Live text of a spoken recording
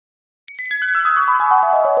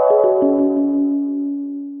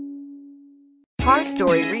Car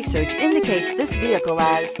Story research indicates this vehicle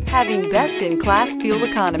as having best-in-class fuel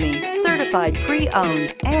economy, certified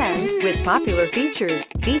pre-owned, and with popular features.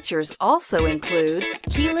 Features also include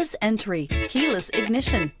keyless entry, keyless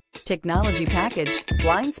ignition, technology package,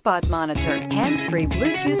 blind spot monitor, hands-free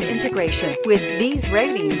Bluetooth integration. With these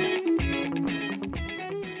ratings,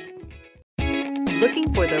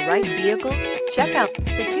 looking for the right vehicle? Check out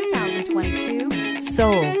the 2022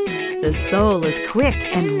 Soul. The Soul is quick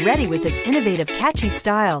and ready with its innovative, catchy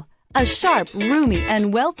style, a sharp, roomy,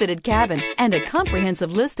 and well-fitted cabin, and a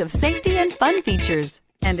comprehensive list of safety and fun features,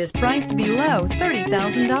 and is priced below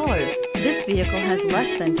 $30,000. This vehicle has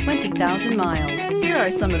less than 20,000 miles. Here are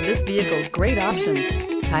some of this vehicle's great options: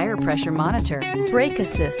 tire pressure monitor, brake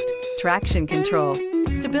assist, traction control,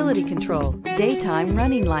 stability control, daytime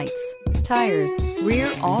running lights, tires,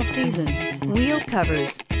 rear all-season, wheel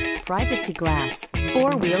covers, privacy glass,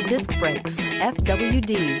 four-wheel disc brakes,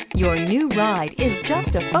 FWD. Your new ride is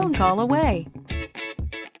just a phone call away.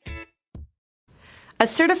 A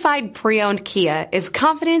certified pre-owned Kia is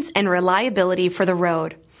confidence and reliability for the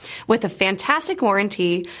road. With a fantastic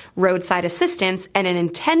warranty, roadside assistance, and an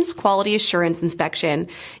intense quality assurance inspection,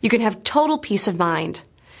 you can have total peace of mind.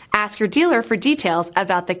 Ask your dealer for details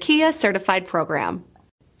about the Kia Certified program.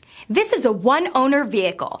 This is a one-owner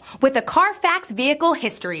vehicle with a CARFAX Vehicle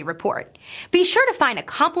History Report. Be sure to find a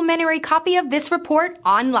complimentary copy of this report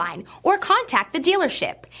online or contact the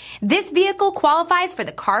dealership. This vehicle qualifies for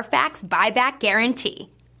the CARFAX Buyback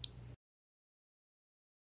Guarantee.